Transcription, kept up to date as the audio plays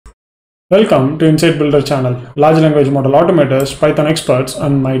Welcome to Insight Builder channel, large language model automators, Python experts,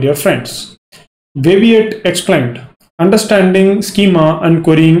 and my dear friends. Weaviate explained, understanding schema and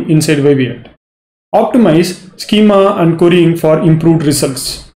querying inside Weaviate. Optimize schema and querying for improved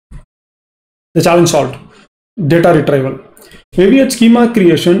results. The challenge solved. Data retrieval. Weaviate schema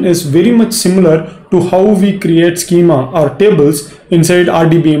creation is very much similar to how we create schema or tables inside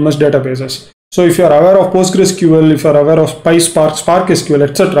RDBMS databases. So if you are aware of PostgreSQL, if you are aware of PySpark, Spark SQL,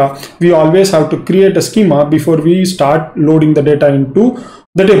 etc., we always have to create a schema before we start loading the data into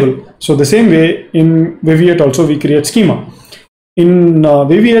the table. So the same way in Weaviate also we create schema. In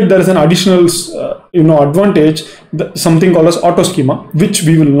Weaviate there is an additional advantage, something called as auto schema, which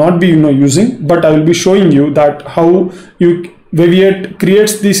we will not be using, but I will be showing you that how Weaviate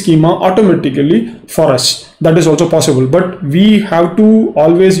creates the schema automatically for us. That is also possible, but we have to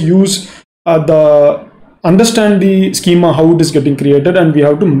always use understand the schema, how it is getting created, and we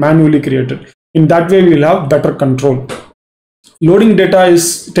have to manually create it. In that way we will have better control. Loading data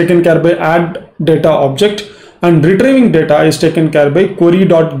is taken care by add data object, and retrieving data is taken care by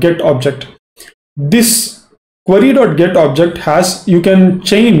query.get object. This query.get object has, you can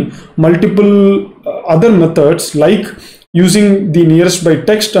chain multiple other methods like using the nearest by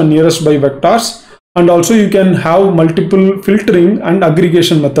text and nearest by vectors, and also you can have multiple filtering and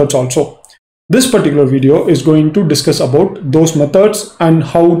aggregation methods also. This particular video is going to discuss about those methods and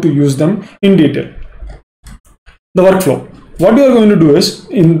how to use them in detail. The workflow. What we are going to do is,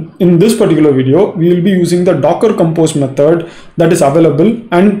 in this particular video, we will be using the Docker compose method that is available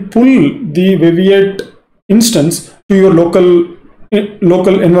and pull the Weaviate instance to your local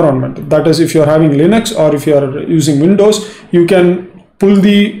environment. That is, if you are having Linux or if you are using Windows, you can pull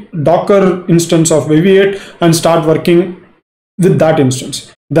the Docker instance of Weaviate and start working with that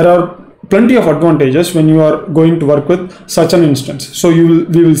instance. There are plenty of advantages when you are going to work with such an instance. So we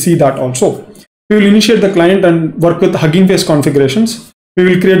will see that also. We will initiate the client and work with Hugging Face configurations. We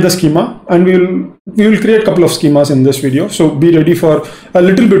will create the schema, and we will create a couple of schemas in this video. So be ready for a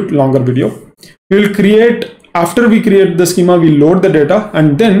little bit longer video. We will create, after we create the schema, we load the data,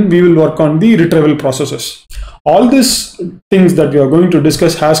 and then we will work on the retrieval processes. All these things that we are going to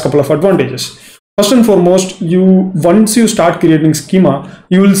discuss has a couple of advantages. First and foremost, once you start creating schema,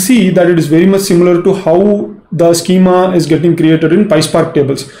 you will see that it is very much similar to how the schema is getting created in PySpark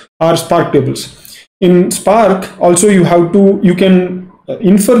tables or Spark tables. In Spark, also you can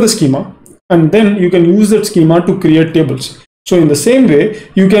infer the schema, and then you can use that schema to create tables. So in the same way,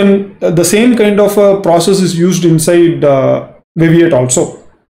 the same kind of a process is used inside Weaviate also.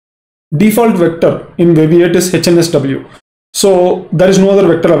 Default vector in Weaviate is HNSW. So there is no other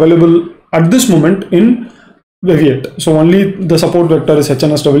vector available at this moment in Weaviate. So only the support vector is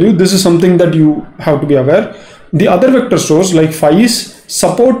HNSW. This is something that you have to be aware. The other vector stores like FIES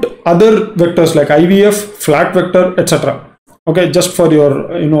support other vectors like IVF, flat vector, etc. Okay, just for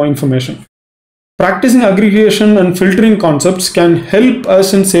your information. Practicing aggregation and filtering concepts can help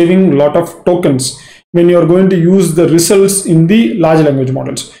us in saving a lot of tokens when you are going to use the results in the large language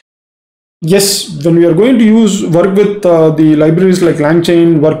models. Yes, when we are going to work with the libraries like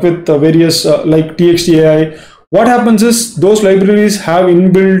LangChain, work with various like TXT-AI, what happens is those libraries have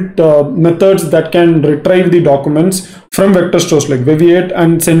inbuilt methods that can retrieve the documents from vector stores like Weaviate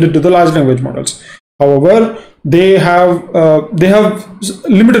and send it to the large language models. However, they have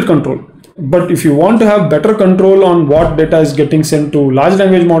limited control. But if you want to have better control on what data is getting sent to large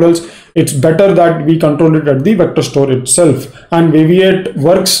language models, it's better that we control it at the vector store itself, and Weaviate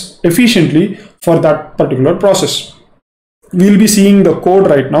works efficiently for that particular process. We'll be seeing the code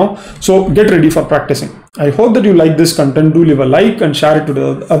right now, so get ready for practicing. I hope that you like this content. Do leave a like and share it to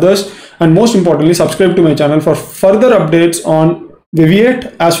the others, and most importantly, subscribe to my channel for further updates on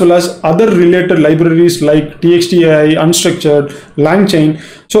Weaviate as well as other related libraries like TXT-AI, Unstructured, LangChain.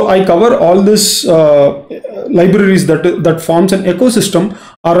 So I cover all these libraries that forms an ecosystem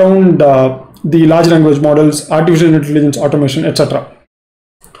around the large language models, artificial intelligence, automation, etc.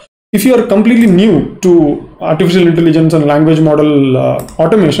 If you are completely new to artificial intelligence and language model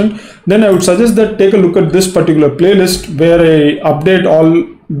automation, then I would suggest that take a look at this particular playlist where I update all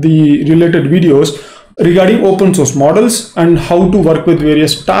the related videos regarding open source models and how to work with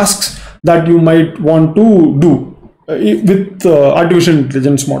various tasks that you might want to do with artificial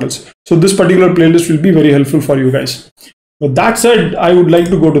intelligence models. So this particular playlist will be very helpful for you guys. With that said, I would like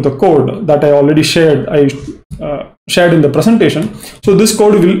to go to the code that I already shared. I shared in the presentation. So this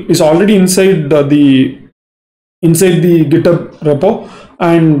code is already inside the GitHub repo,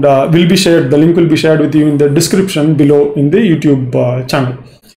 and will be shared. The link will be shared with you in the description below in the YouTube channel.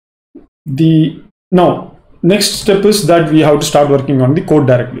 Now, next step is that we have to start working on the code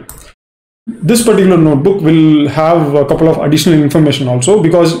directly. This particular notebook will have a couple of additional information also,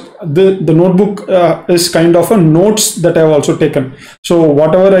 because the notebook is kind of a notes that I have also taken. So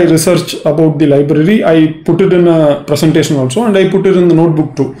whatever I research about the library, I put it in a presentation also, and I put it in the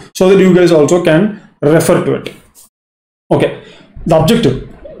notebook too, so that you guys also can refer to it. Okay, the objective,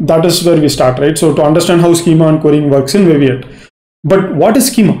 that is where we start, right? So to understand how schema and querying works in Weaviate. But what is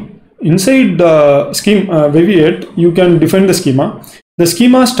schema? Inside Weaviate, you can define the schema. The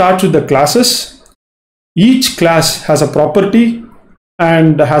schema starts with the classes. Each class has a property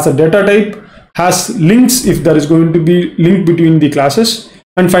and has a data type, has links if there is going to be link between the classes,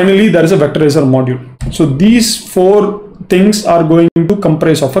 and finally there is a vectorizer module. So these four things are going to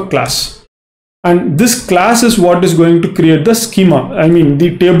comprise of a class, and this class is what is going to create the schema. I mean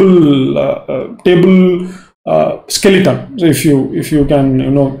the table skeleton. So if you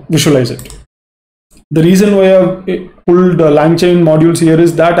can visualize it. The reason why I've pulled LangChain modules here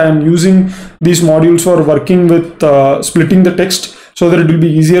is that I am using these modules for working with splitting the text, so that it will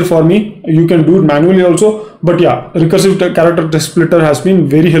be easier for me. You can do it manually also, but yeah, recursive character text splitter has been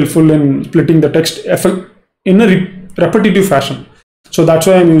very helpful in splitting the text in a repetitive fashion. So that's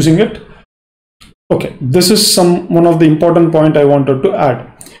why I'm using it. Okay, this is one of the important point I wanted to add.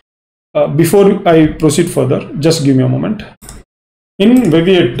 Before I proceed further, just give me a moment. In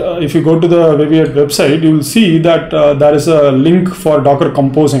Weaviate, if you go to the Weaviate website, you will see that there is a link for Docker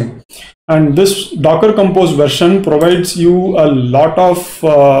composing, and this Docker compose version provides you a lot of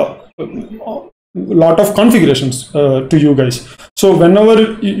configurations to you guys. So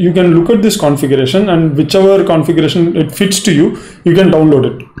whenever you can look at this configuration, and whichever configuration it fits to you, you can download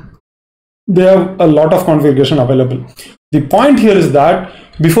it. They have a lot of configuration available. The point here is that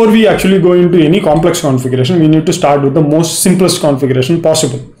before we actually go into any complex configuration, we need to start with the most simplest configuration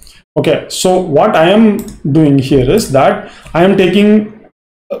possible. Okay, so what I am doing here is that I am taking,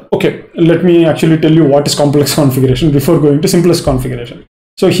 okay, let me actually tell you what is complex configuration before going to simplest configuration.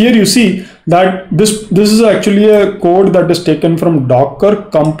 So here you see that this is actually a code that is taken from docker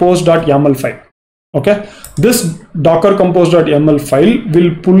compose.yaml file. Okay, this docker compose.yaml file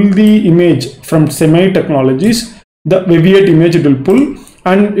will pull the image from Semi Technologies. The Weaviate image it will pull,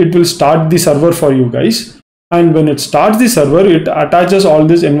 and it will start the server for you guys. And when it starts the server, it attaches all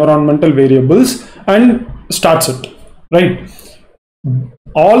these environmental variables and starts it, right?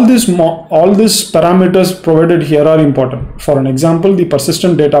 All these parameters provided here are important. For an example, the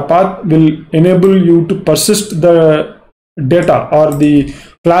persistent data path will enable you to persist the data or the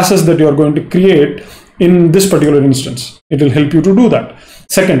classes that you are going to create in this particular instance. It will help you to do that.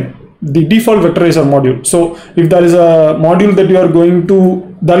 Second, the default vectorizer module. So if there is a module that you are going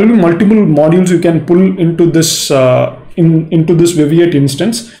to, there will be multiple modules you can pull into this into this Weaviate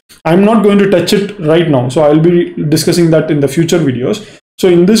instance. I'm not going to touch it right now, so I'll be discussing that in the future videos. So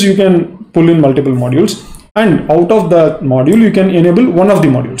in this you can pull in multiple modules, and out of the module you can enable one of the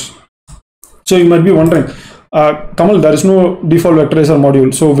modules. So you might be wondering, Kamal, there is no default vectorizer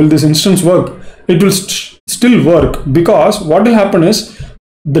module, so will this instance work? It will still work, because what will happen is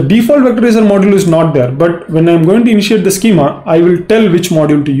the default vectorizer module is not there, but when I'm going to initiate the schema, I will tell which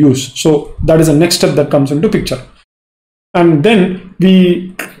module to use. So that is the next step that comes into picture. And then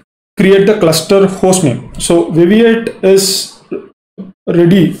we create the cluster hostname. So Weaviate is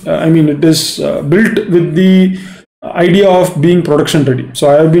ready. I mean, it is built with the idea of being production ready. So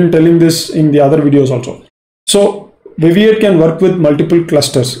I have been telling this in the other videos also. So Weaviate can work with multiple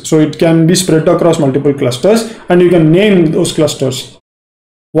clusters. So it can be spread across multiple clusters, and you can name those clusters.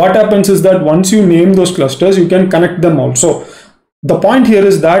 What happens is that once you name those clusters, you can connect them also. The point here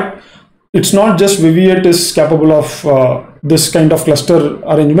is that it's not just Weaviate is capable of this kind of cluster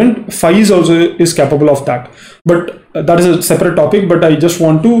arrangement. FIS also is capable of that. But that is a separate topic. But I just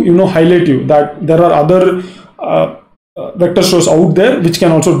want to highlight you that there are other vector stores out there which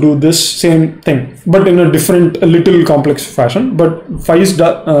can also do this same thing, but in a different, a little complex fashion. But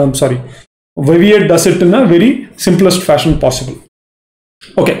Weaviate does it in a very simplest fashion possible.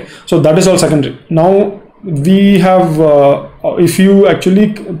 Okay, so that is all secondary. Now we have, if you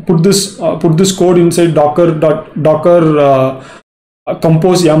actually put this code inside docker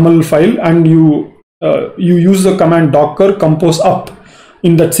compose YAML file, and you use the command docker compose up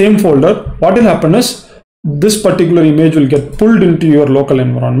in that same folder, what will happen is this particular image will get pulled into your local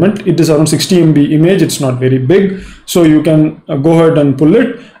environment. It is around 60 MB image. It's not very big, so you can go ahead and pull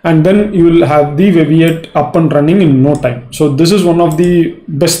it, and then you will have the Weaviate up and running in no time. So this is one of the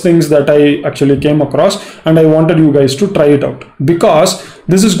best things that I actually came across, and I wanted you guys to try it out, because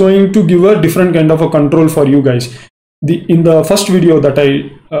this is going to give a different kind of a control for you guys. in the first video that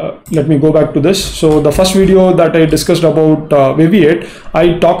let me go back to this. So the first video that I discussed about Weaviate,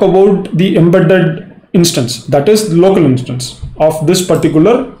 I talk about the embedded instance, that is the local instance of this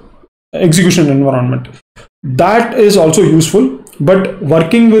particular execution environment. That is also useful, but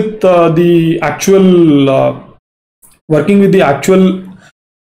working with the actual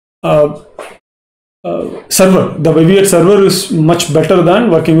server, the Weaviate server is much better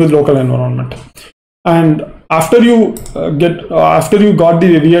than working with local environment. And after you got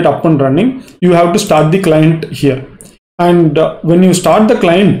the Weaviate up and running, you have to start the client here. And when you start the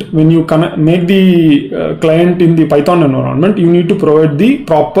client, when you make the client in the Python environment, you need to provide the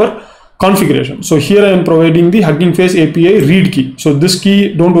proper configuration. So here I am providing the Hugging Face API read key. So this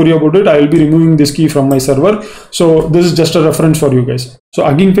key, don't worry about it, I will be removing this key from my server. So this is just a reference for you guys. So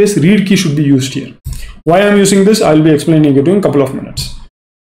Hugging Face read key should be used here. Why I'm using this, I'll be explaining it in a couple of minutes.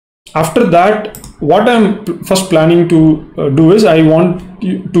 After that, what I'm first planning to do is I want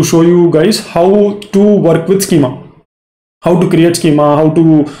to show you guys how to work with schema, how to create schema, how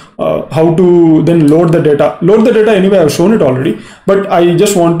to then load the data. Load the data anyway, I've shown it already, but I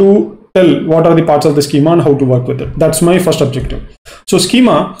just want to tell what are the parts of the schema and how to work with it. That's my first objective. So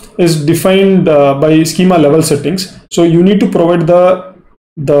schema is defined by schema level settings. So you need to provide the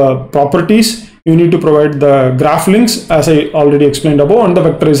properties, you need to provide the graph links as I already explained above, and the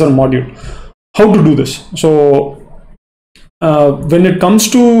vectorizer module. How to do this? So when it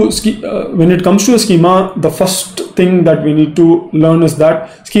comes to a schema, the first thing that we need to learn is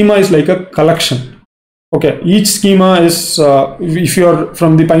that schema is like a collection. Okay, each schema is if you are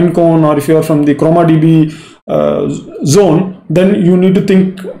from the Pinecone or if you are from the ChromaDB zone, then you need to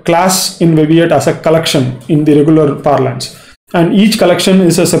think class in Weaviate as a collection in the regular parlance. And each collection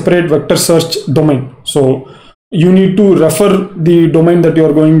is a separate vector search domain. So you need to refer the domain that you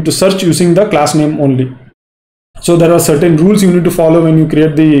are going to search using the class name only. So there are certain rules you need to follow when you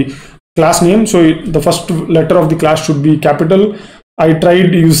create the class name. So the first letter of the class should be capital. I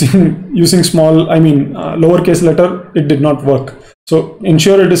tried using small, lowercase letter. It did not work. So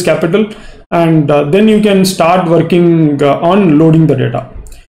ensure it is capital, and then you can start working on loading the data.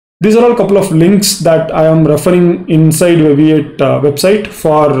 These are all a couple of links that I am referring inside Weaviate website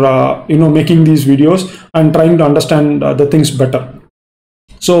for making these videos and trying to understand the things better.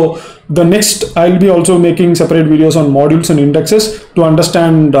 So the next, I'll be also making separate videos on modules and indexes to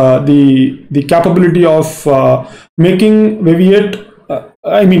understand the capability of making Weaviate,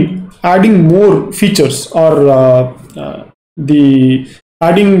 adding more features or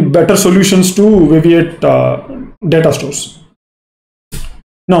adding better solutions to Weaviate data stores.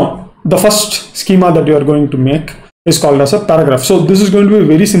 Now, the first schema that you are going to make is called as a paragraph. So this is going to be a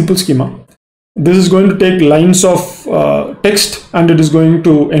very simple schema. This is going to take lines of text, and it is going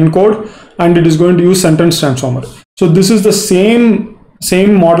to encode, and it is going to use sentence transformer. So this is the same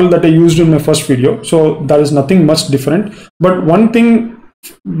model that I used in my first video. So there is nothing much different. But one thing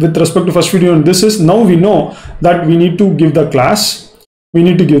with respect to first video and this is, now we know that we need to give the class, we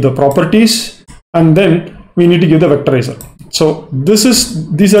need to give the properties, and then we need to give the vectorizer. So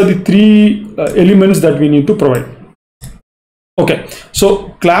these are the three elements that we need to provide. Okay,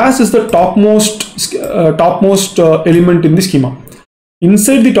 so class is the topmost element in the schema.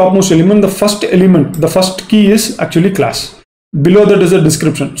 Inside the topmost element, the first key is actually class. Below that is a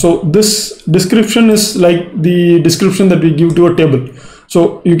description. So this description is like the description that we give to a table.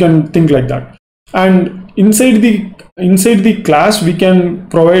 So you can think like that. And inside the class, we can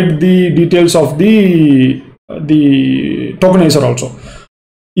provide the details of the tokenizer also.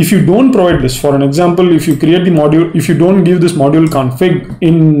 If you don't provide this, for an example, if you create the module, if you don't give this module config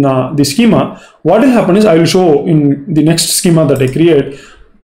in the schema, what will happen is, I will show in the next schema that I create,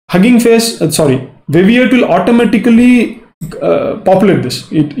 Hugging Face, Weaviate will automatically populate this.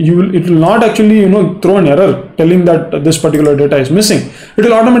 It will not actually throw an error telling that this particular data is missing. It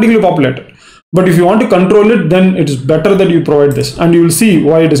will automatically populate it. But if you want to control it, then it is better that you provide this, and you will see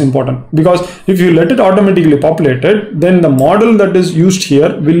why it is important. Because if you let it automatically populate it, then the model that is used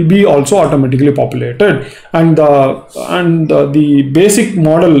here will be also automatically populated, and the basic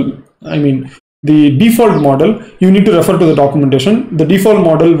model, the default model, you need to refer to the documentation. The default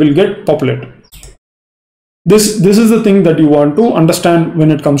model will get populated. This is the thing that you want to understand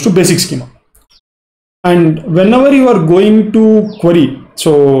when it comes to basic schema. And whenever you are going to query,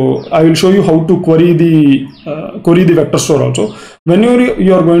 so I will show you how to query the vector store also. Whenever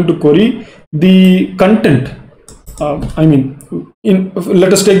you are going to query the content,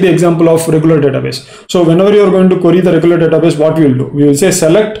 let us take the example of regular database. So whenever you are going to query the regular database, what we will do? We will say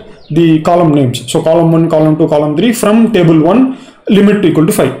select the column names. So column 1, column 2, column 3 from table 1, limit equal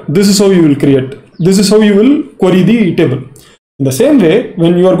to 5. This is how you will create this is how you will query the table. In the same way,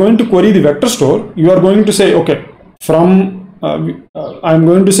 when you are going to query the vector store, you are going to say, okay, from I'm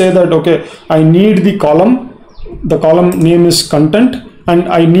going to say that, okay, I need the column name is content, and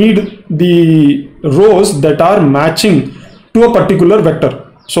I need the rows that are matching to a particular vector.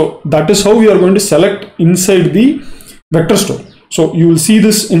 So that is how we are going to select inside the vector store. So you will see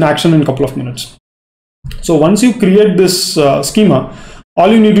this in action in a couple of minutes. So once you create this schema,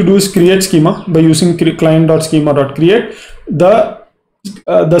 all you need to do is create schema by using client.schema.create.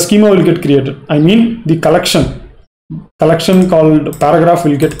 The schema will get created. I mean, the collection called paragraph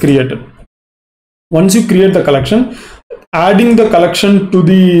will get created. Once you create the collection, adding the collection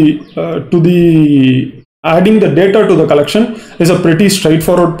adding the data to the collection is a pretty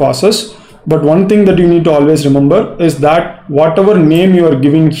straightforward process. But one thing that you need to always remember is that whatever name you are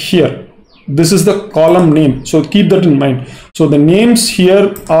giving here, this is the column name. So keep that in mind. So the names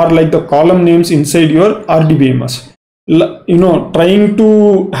here are like the column names inside your RDBMS. You know, trying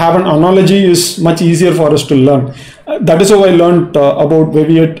to have an analogy is much easier for us to learn. That is how I learned about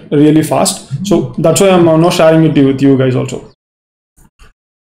Weaviate really fast. So that's why I'm now sharing it with you guys also.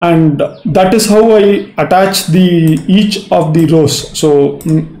 And that is how I attach each of the rows. So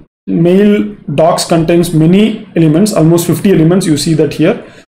mail docs contains many elements, almost 50 elements. You see that here.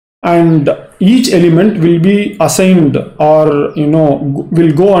 And each element will be assigned, or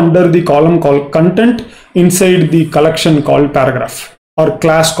will go under the column called content inside the collection called paragraph, or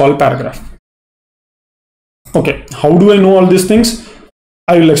class called paragraph. Okay, how do I know all these things?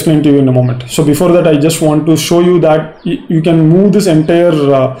 I will explain to you in a moment. So before that, I just want to show you that you can move this entire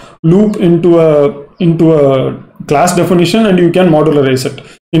loop into a class definition, and you can modularize it.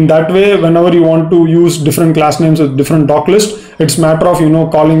 In that way, whenever you want to use different class names with different doc list, it's a matter of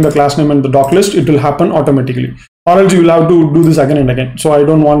calling the class name and the doc list. It will happen automatically, or else you will have to do this again and again. So I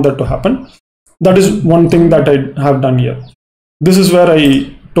don't want that to happen. That is one thing that I have done here. This is where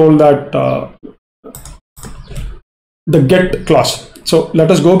I told that the get clause. So let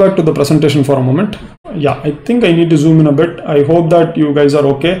us go back to the presentation for a moment. Yeah, I think I need to zoom in a bit. I hope that you guys are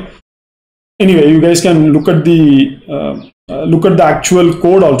okay. Anyway, you guys can look at the actual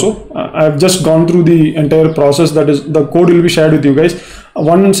code also. I've just gone through the entire process. That is, the code will be shared with you guys.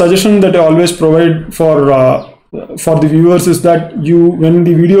 One suggestion that I always provide for the viewers is that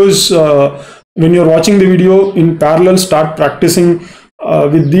when you're watching the video, in parallel start practicing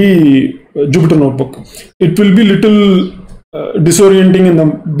with the Jupyter Notebook. It will be little disorienting in the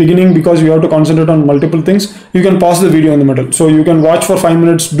beginning because you have to concentrate on multiple things. You can pause the video in the middle, so you can watch for 5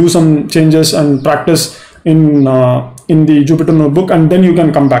 minutes, do some changes and practice in the Jupyter Notebook, and then you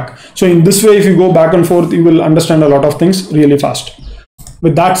can come back. So in this way, if you go back and forth, you will understand a lot of things really fast.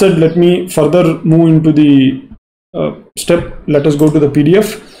 With that said, let me further move into the step. Let us go to the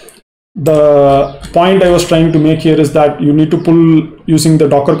PDF. The point I was trying to make here is that you need to pull using the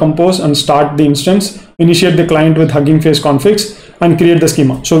Docker Compose and start the instance, initiate the client with Hugging Face configs, and create the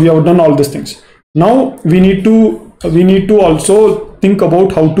schema. So we have done all these things. Now we need to also think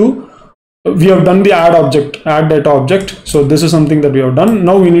about how to. We have done the add data object. So this is something that we have done.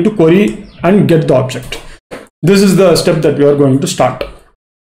 Now we need to query and get the object. This is the step that we are going to start.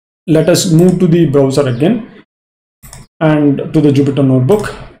 Let us move to the browser again and to the Jupyter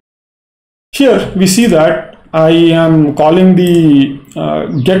Notebook. Here we see that I am calling the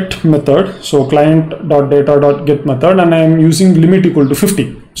get method. So client.data.get method, and I am using limit equal to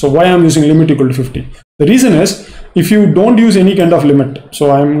 50. So why I'm using limit equal to 50? The reason is, if you don't use any kind of limit,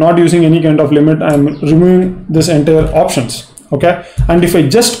 so I'm not using any kind of limit, I'm removing this entire options. Okay, and if I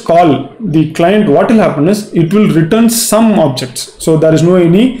just call the client, what will happen is it will return some objects. So there is no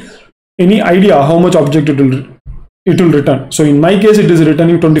any idea how much object it will return. So in my case, it is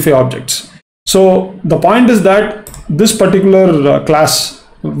returning 25 objects. So the point is that this particular class,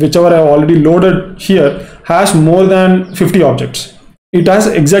 whichever I have already loaded here, has more than 50 objects. It has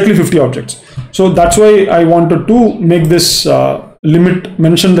exactly 50 objects. So that's why I wanted to make this limit,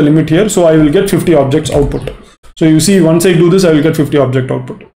 mention the limit here. So I will get 50 objects output. So you see, once I do this, I will get 50 object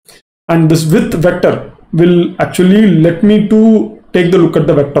output. And this with vector will actually let me to take the look at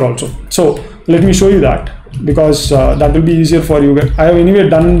the vector also. So let me show you that, because that will be easier for you guys. I have anyway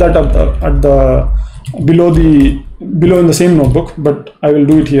done that below in the same notebook, but I will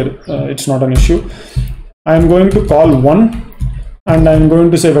do it here. It's not an issue. I am going to call 1, and I'm going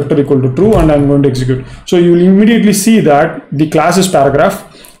to say vector equal to true, and I'm going to execute. So you will immediately see that the class is paragraph,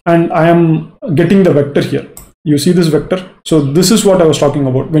 and I am getting the vector here. You see this vector? So this is what I was talking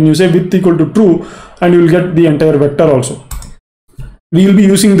about. When you say width equal to true, and you will get the entire vector also. We will be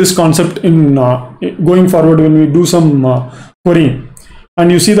using this concept in going forward when we do some querying.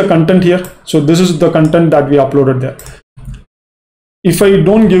 and you see the content here. So this is the content that we uploaded there. If I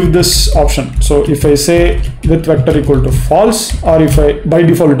don't give this option, so if I say with vector equal to false, or if I, by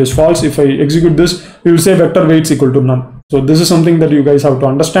default it is false, if I execute this, it will say vector weights equal to none. So this is something that you guys have to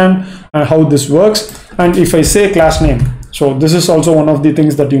understand and how this works. And if I say class name, so this is also one of the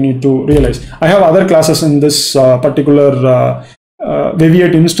things that you need to realize. I have other classes in this particular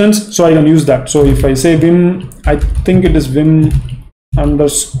Weaviate instance, so I can use that. So if I say vim, I think it is vim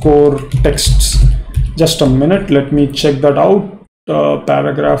underscore texts. Just a minute, let me check that out.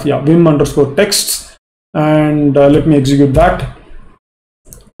 Paragraph, yeah, vim underscore texts, and let me execute that.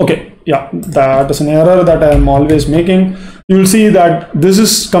 Okay, yeah, that is an error that I am always making. You will see that this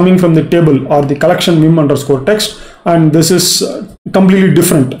is coming from the table or the collection vim underscore text, and this is completely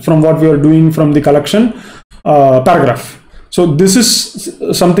different from what we are doing from the collection paragraph. So this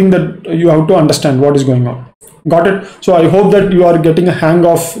is something that you have to understand what is going on. Got it? So I hope that you are getting a hang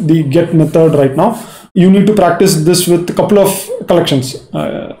of the get method right now. You need to practice this with a couple of collections.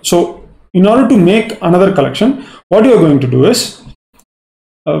 So in order to make another collection, what you are going to do is,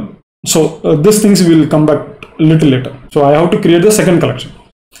 these things will come back a little later. So I have to create the second collection.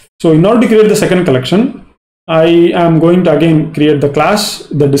 So in order to create the second collection, I am going to again create the class,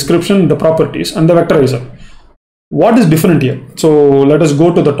 the description, the properties, and the vectorizer. What is different here? So let us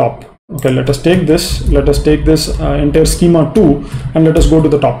go to the top. Okay, let us take this entire schema 2 and let us go to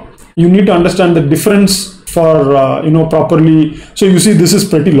the top. You need to understand the difference for properly. So you see this is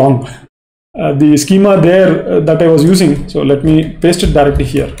pretty long. The schema there that I was using, so let me paste it directly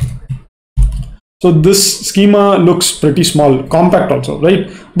here. So this schema looks pretty small, compact also,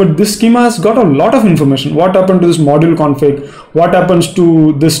 right? But this schema has got a lot of information. What happened to this module config? What happens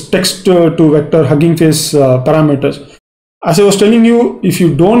to this text to vector hugging face parameters? As I was telling you, if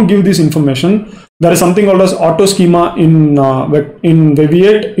you don't give this information, there is something called as auto schema in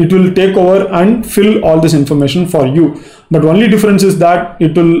Weaviate. It will take over and fill all this information for you. But only difference is that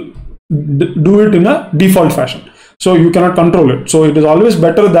it will do it in a default fashion. So you cannot control it. So it is always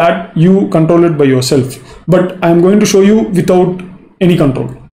better that you control it by yourself. But I'm going to show you without any control,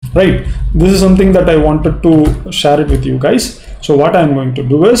 right? This is something that I wanted to share it with you guys. So what I'm going to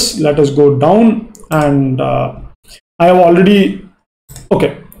do is, let us go down, and I have already,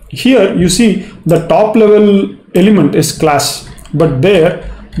 okay, here you see the top level element is class, but there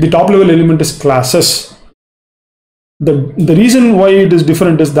the top level element is classes. The reason why it is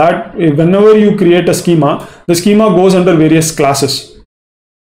different is that whenever you create a schema, the schema goes under various classes.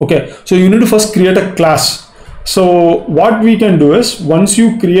 Okay, so you need to first create a class. So what we can do is, once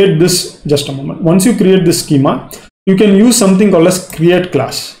you create this, just a moment, once you create this schema, you can use something called as create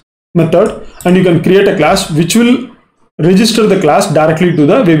class method, and you can create a class which will register the class directly to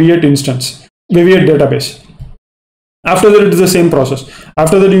the Weaviate instance, Weaviate database. After that, it is the same process.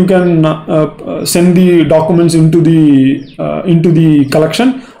 After that, you can send the documents into the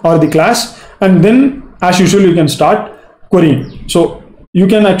collection or the class, and then as usual you can start querying. So you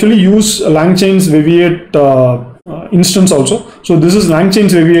can actually use LangChain's Weaviate instance also. So this is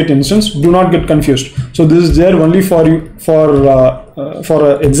LangChain's Weaviate instance. Do not get confused. So this is there only for you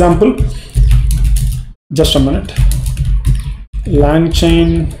for example. Just a minute.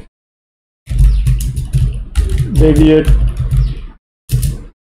 LangChain Weaviate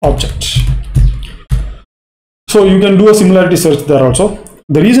object. So you can do a similarity search there also.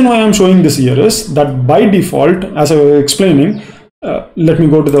 The reason why I'm showing this here is that by default, as I was explaining, let me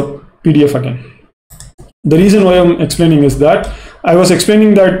go to the PDF again. The reason why I'm explaining is that I was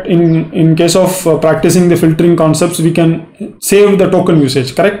explaining that in case of practicing the filtering concepts, we can save the token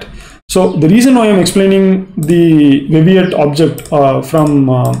usage, correct? So the reason why I'm explaining the Weaviate object from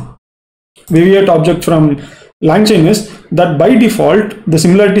LangChain is that by default, the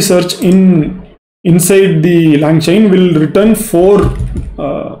similarity search inside the LangChain will return four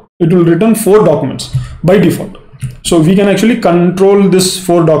documents by default. So we can actually control this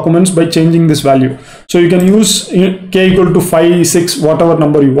 4 documents by changing this value. So you can use k equal to 5, 6, whatever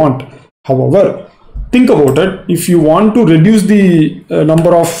number you want. However, think about it. If you want to reduce the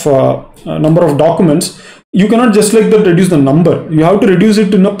number of documents, you cannot just like that reduce the number. You have to reduce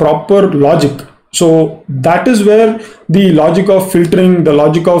it in a proper logic. So that is where the logic of filtering, the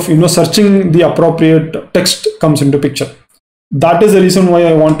logic of searching the appropriate text comes into picture. That is the reason why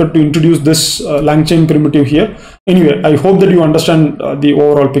I wanted to introduce this LangChain primitive here. Anyway, I hope that you understand the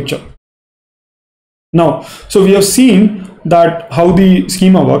overall picture. Now, so we have seen that how the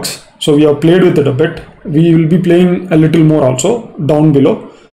schema works. So we have played with it a bit. We will be playing a little more also down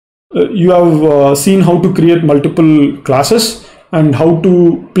below. You have seen how to create multiple classes. and how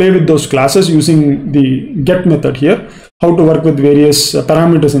to play with those classes using the get method here, how to work with various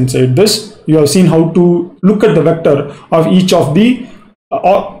parameters inside this. You have seen how to look at the vector of each of the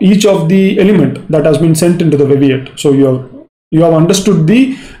element that has been sent into the Weaviate. So you have understood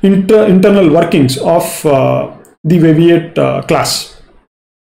the internal workings of the Weaviate class.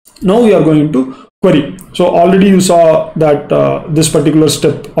 Now we are going to query. So already you saw that this particular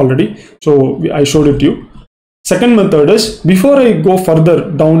step already. So I showed it to you. Second method is, before I go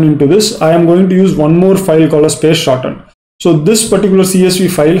further down into this, I am going to use one more file called a space shorten. So this particular CSV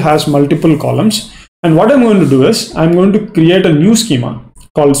file has multiple columns. And what I'm going to do is, I'm going to create a new schema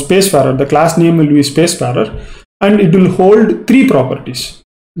called spacefarer. The class name will be spacefarer, and it will hold 3 properties.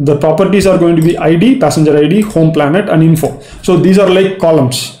 The properties are going to be ID, passenger ID, home planet, and info. So these are like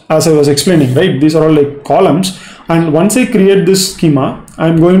columns, as I was explaining, right? These are all like columns. And once I create this schema,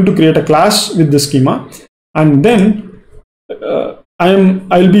 I'm going to create a class with this schema. And then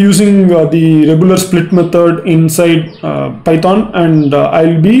I'll be using the regular split method inside Python, and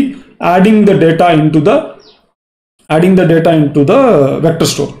I'll be adding the data into the vector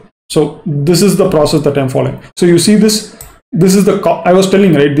store. So this is the process that I'm following. So you see this is the I was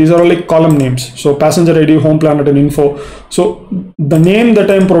telling, right? These are all like column names. So passenger ID, home planet, and info. So the name that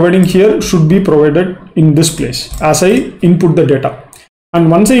I'm providing here should be provided in this place as I input the data. And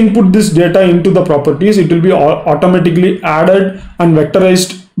once I input this data into the properties, it will be automatically added and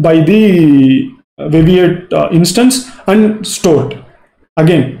vectorized by the Weaviate instance and stored.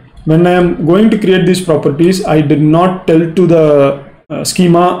 Again, when I am going to create these properties, I did not tell to the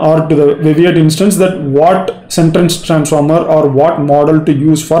schema or to the Weaviate instance that what sentence transformer or what model to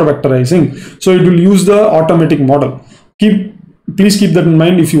use for vectorizing. So it will use the automatic model. Please keep that in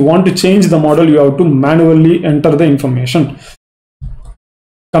mind. If you want to change the model, you have to manually enter the information.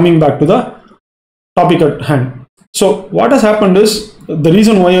 Coming back to the topic at hand. So what has happened is, the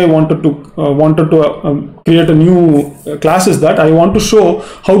reason why I wanted to create a new class is that I want to show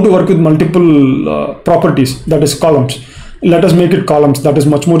how to work with multiple properties, that is columns. Let us make it columns. That is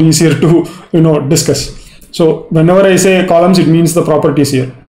much more easier to discuss. So whenever I say columns, it means the properties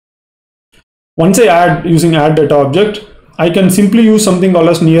here. Once I add using add data object, I can simply use something called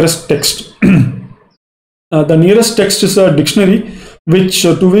as nearest text. The nearest text is a dictionary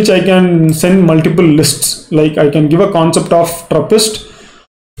to which I can send multiple lists. Like I can give a concept of trappist,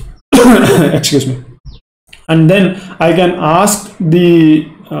 excuse me, and then I can ask the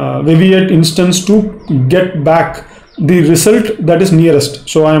Weaviate instance to get back the result that is nearest.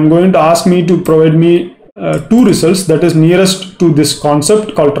 So I am going to ask me to provide me 2 results that is nearest to this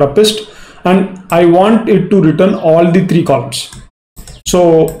concept called trappist, and I want it to return all the 3 columns.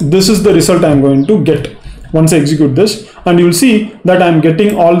 So this is the result I am going to get once I execute this, and you will see that I am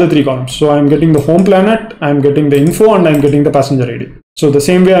getting all the 3 columns. So I am getting the home planet, I am getting the info, and I am getting the passenger ID. So the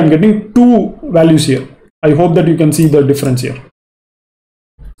same way I am getting 2 values here. I hope that you can see the difference here.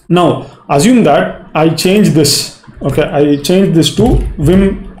 Now assume that I change this. Okay, I change this to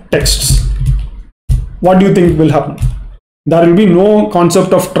Vim texts. What do you think will happen? There will be no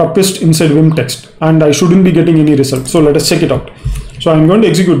concept of trappist inside Vim text, and I shouldn't be getting any result. So let us check it out. So I'm going to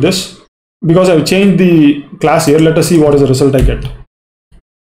execute this. Because I've changed the class here, let us see what is the result I get.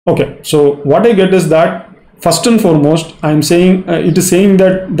 Okay, so what I get is that first and foremost, I'm saying it is saying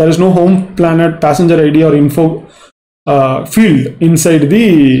that there is no home planet, passenger ID, or info field inside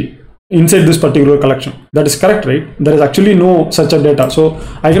this particular collection. That is correct, right? There is actually no such a data, so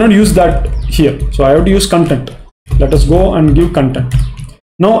I cannot use that here. So I have to use content. Let us go and give content.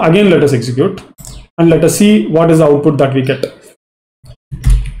 Now again, let us execute and let us see what is the output that we get.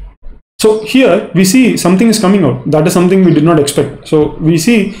 So here we see something is coming out. That is something we did not expect. So we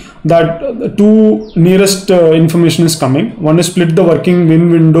see that the 2 nearest information is coming. One is split the working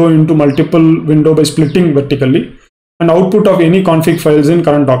Vim window into multiple window by splitting vertically, and output of any config files in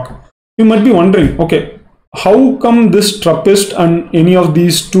current doc. You might be wondering, okay, how come this trappist and any of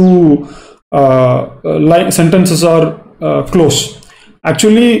these 2 sentences are close?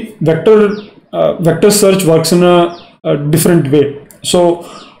 Actually, vector search works in a different way. So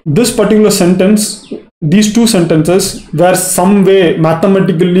this particular sentence, these 2 sentences were some way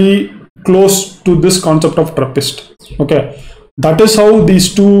mathematically close to this concept of trappist. Okay, that is how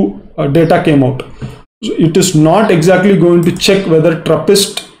these 2 data came out. So it is not exactly going to check whether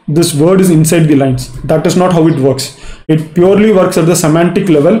trappist, this word, is inside the lines. That is not how it works. It purely works at the semantic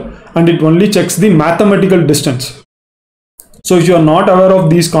level, and it only checks the mathematical distance. So if you are not aware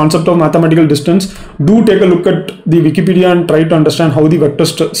of these concept of mathematical distance, do take a look at the Wikipedia and try to understand how the vector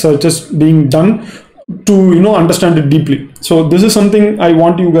search is being done to understand it deeply. So this is something I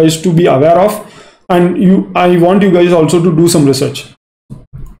want you guys to be aware of, and I want you guys also to do some research.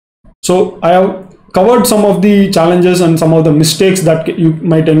 So I have covered some of the challenges and some of the mistakes that you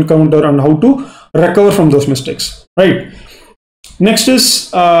might encounter and how to recover from those mistakes, right? Next is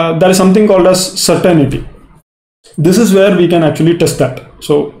there is something called as certainty. This is where we can actually test that.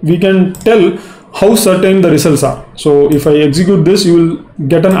 So we can tell how certain the results are. So if I execute this, you will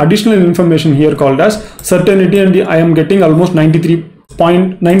get an additional information here called as certainty, and I am getting almost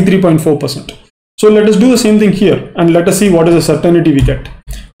 93.4%. So let us do the same thing here and let us see what is the certainty we get.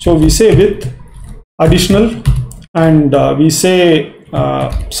 So we say with additional and we say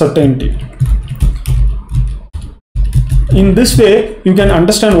certainty. In this way, you can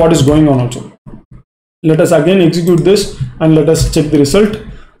understand what is going on also. Let us again execute this and let us check the result,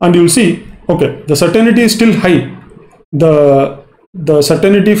 and you will see, okay, the certainty is still high. The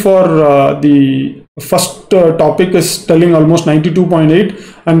certainty for the first topic is telling almost 92.8,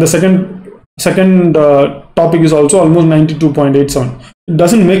 and the second topic is also almost 92.87. It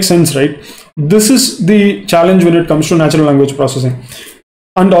doesn't make sense, right? This is the challenge when it comes to natural language processing.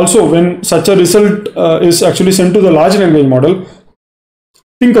 And also when such a result is actually sent to the large language model,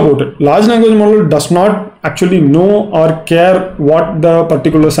 think about it. Large language model does not actually know or care what the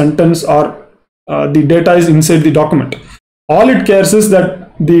particular sentence or the data is inside the document. All it cares is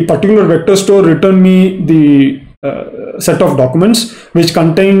that the particular vector store return me the set of documents which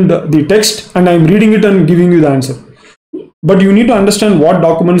contained the text, and I'm reading it and giving you the answer. But you need to understand what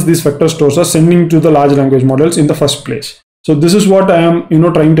documents these vector stores are sending to the large language models in the first place. So this is what I am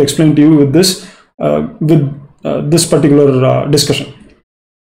trying to explain to you with this this particular discussion.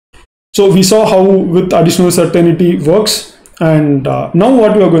 So we saw how with additional certainty works, and now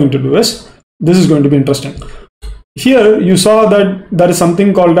what we are going to do is, this is going to be interesting. Here you saw that there is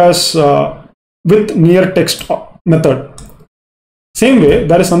something called as with near text method. Same way,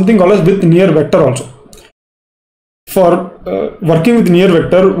 there is something called as with near vector also. For working with near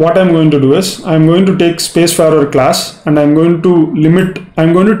vector, what I'm going to do is, I'm going to take spacefarer class, and I'm going to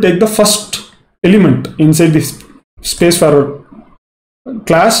take the first element inside this spacefarer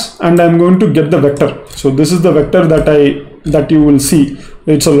class, and I'm going to get the vector. So this is the vector that you will see.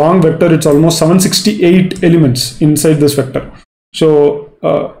 It's a long vector. It's almost 768 elements inside this vector. So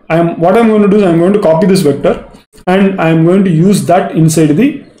what I'm going to do is, I'm going to copy this vector and I'm going to use that inside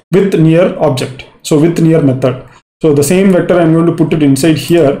the with near object. So with near method. So the same vector, I'm going to put it inside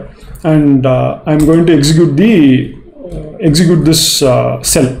here, and I'm going to execute this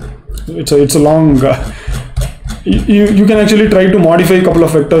cell. It's a long. You can actually try to modify a couple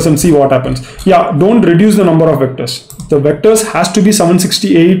of vectors and see what happens. Yeah, don't reduce the number of vectors. The vectors has to be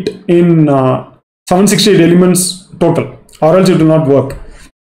 768 in 768 elements total, or else it will not work.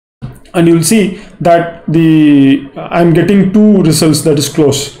 And you'll see that I'm getting two results that is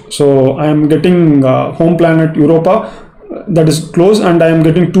close. So I'm getting home planet Europa that is close, and I am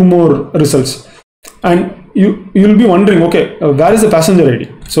getting two more results. And you'll be wondering, okay, where is the passenger ID?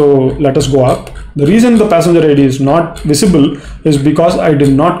 So let us go up. The reason the passenger ID is not visible is because I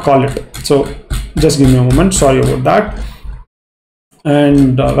did not call it. So just give me a moment. Sorry about that.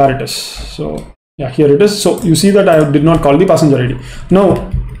 And where it is. So yeah, here it is. So you see that I did not call the passenger ID.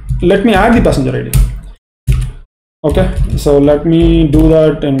 Now let me add the passenger ID. Okay, so let me do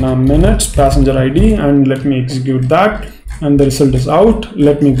that in a minute. Passenger ID, and let me execute that, and the result is out.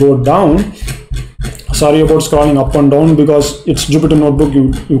 Let me go down. Sorry about scrolling up and down because it's Jupyter Notebook,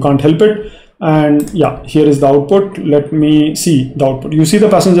 you can't help it. And yeah, here is the output. Let me see the output. You see the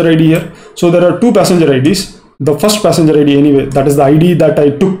passenger ID here. So there are two passenger IDs. The first passenger ID anyway, that is the ID that I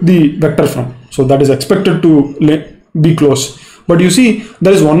took the vector from. So that is expected to be close. But you see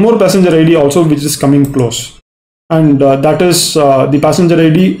there is one more passenger ID also which is coming close. And that is the passenger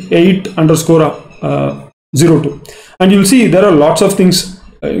ID 8_02. And you'll see there are lots of things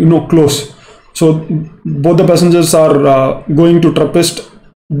close. So both the passengers are going to Trappist.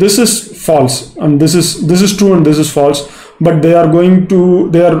 This is false, and this is true, and this is false. But they are in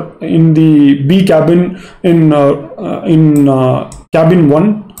the B cabin in cabin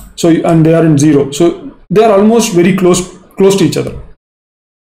 1. So and they are in 0. So they are almost very close to each other.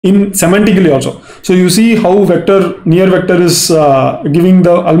 In semantically also. So you see how near vector is giving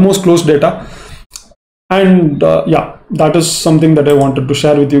the almost close data. And yeah, that is something that I wanted to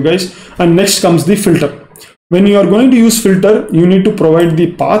share with you guys. And next comes the filter. When you are going to use filter, you need to provide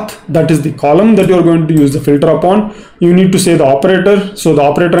the path, that is the column that you are going to use the filter upon. You need to say the operator. So the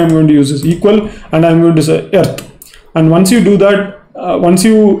operator I'm going to use is equal, and I'm going to say earth. And once you do that, once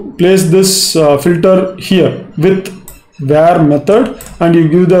you place this filter here with where method, and you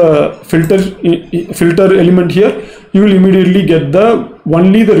give the filter element here, you will immediately get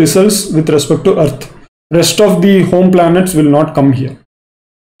only the results with respect to Earth. Rest of the home planets will not come here.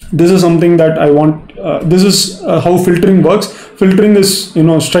 This is something that I want. This is how filtering works. Filtering is,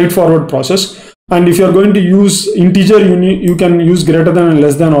 straightforward process. And if you are going to use integer, you can use greater than and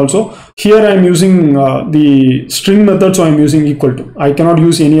less than also. Here I am using the string method, so I am using equal to. I cannot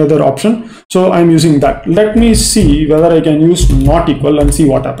use any other option, so I am using that. Let me see whether I can use not equal and see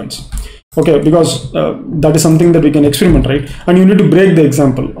what happens. Okay, because that is something that we can experiment, right? And you need to break the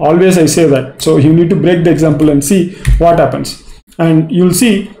example. Always I say that. So you need to break the example and see what happens. And you'll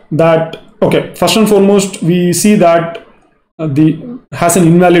see that, okay, first and foremost, we see that has an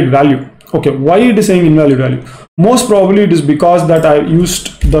invalid value. Okay, why it is saying invalid value? Most probably it is because that I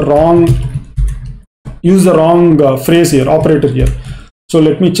used the wrong phrase here, operator here. So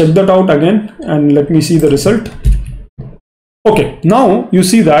let me check that out again and let me see the result. Okay, now you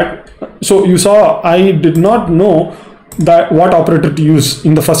see that. So you saw I did not know that what operator to use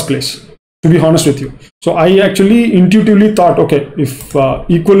in the first place, to be honest with you. So I actually intuitively thought, okay, if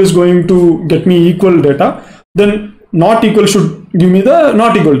equal is going to get me equal data, then not equal should give me the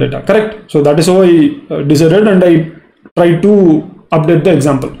not equal data, correct? So that is how I decided, and I tried to update the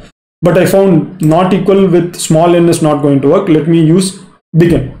example. But I found not equal with small n is not going to work. Let me use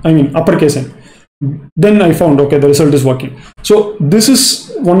big N, I mean uppercase N. Then I found, okay, the result is working. So this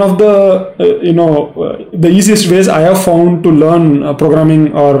is one of the the easiest ways I have found to learn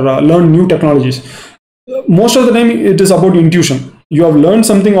programming or learn new technologies. Most of the time it is about intuition. You have learned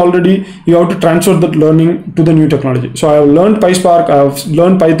something already, you have to transfer that learning to the new technology. So I have learned PySpark, I have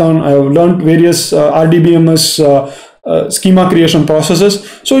learned Python, I have learned various RDBMS schema creation processes.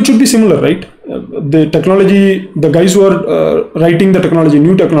 So it should be similar, right? The technology, the guys who are writing the technology,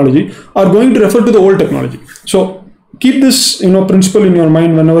 new technology, are going to refer to the old technology. So keep this principle in your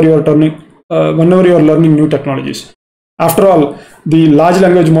mind whenever you are learning new technologies. After all, the large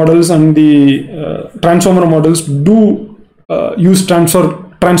language models and the transformer models do use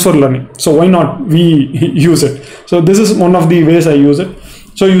transfer learning. So why not we use it? So this is one of the ways I use it.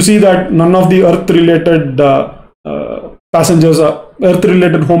 So you see that none of the Earth related passengers, Earth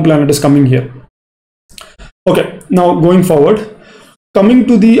related home planet is coming here. Okay, now going forward, coming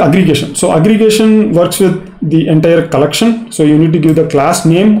to the aggregation. So aggregation works with the entire collection. So you need to give the class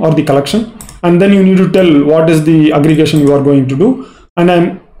name or the collection, and then you need to tell what is the aggregation you are going to do. And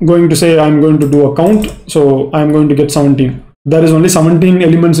I'm going to say I'm going to do a count. So I'm going to get 17. There is only 17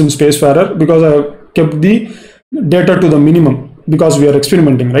 elements in Spacefarer because I have kept the data to the minimum because we are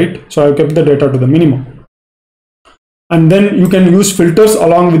experimenting, right? So I've kept the data to the minimum. And then you can use filters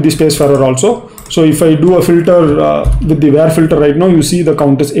along with the Spacefarer also. So if I do a filter with the where filter right now, you see the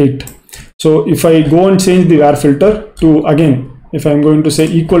count is 8. So if I go and change the where filter to, again, if I'm going to say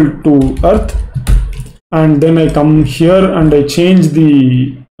equal to Earth, and then I come here and I change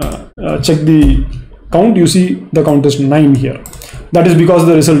the check the count, you see the count is 9 here. That is because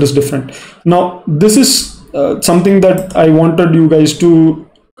the result is different. Now this is something that I wanted you guys to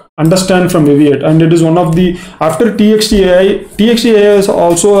understand from Weaviate, and it is one of the, after TXT-AI has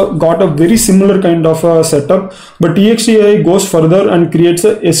also got a very similar kind of a setup, but TXT-AI goes further and creates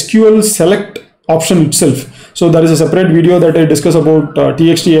a SQL select option itself. So there is a separate video that I discuss about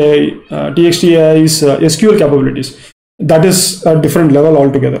TXT-AI's SQL capabilities. That is a different level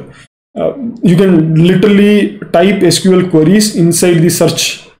altogether. You can literally type SQL queries inside the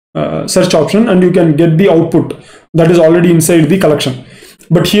search option, and you can get the output that is already inside the collection.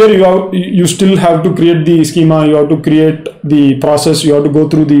 But here you still have to create the schema, you have to create the process, you have to go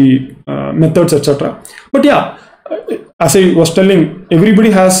through the methods, etc. But yeah, as I was telling,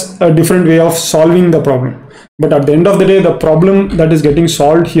 everybody has a different way of solving the problem. But at the end of the day, the problem that is getting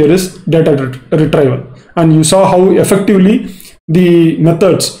solved here is data retrieval. And you saw how effectively the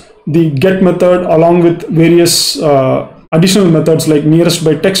methods, the get method along with various additional methods like nearest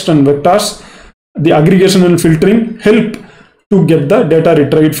by text and vectors, the aggregation and filtering help to get the data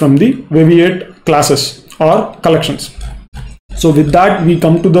retrieved from the Weaviate classes or collections. So with that, we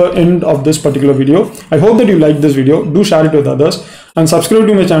come to the end of this particular video. I hope that you liked this video. Do share it with others and subscribe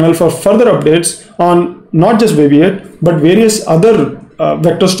to my channel for further updates on not just Weaviate, but various other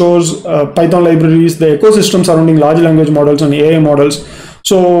vector stores, Python libraries, the ecosystem surrounding large language models and AI models.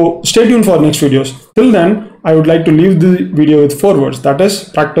 So stay tuned for next videos. Till then, I would like to leave the video with 4 words. That is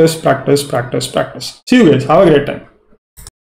practice, practice, practice, practice. See you guys. Have a great time.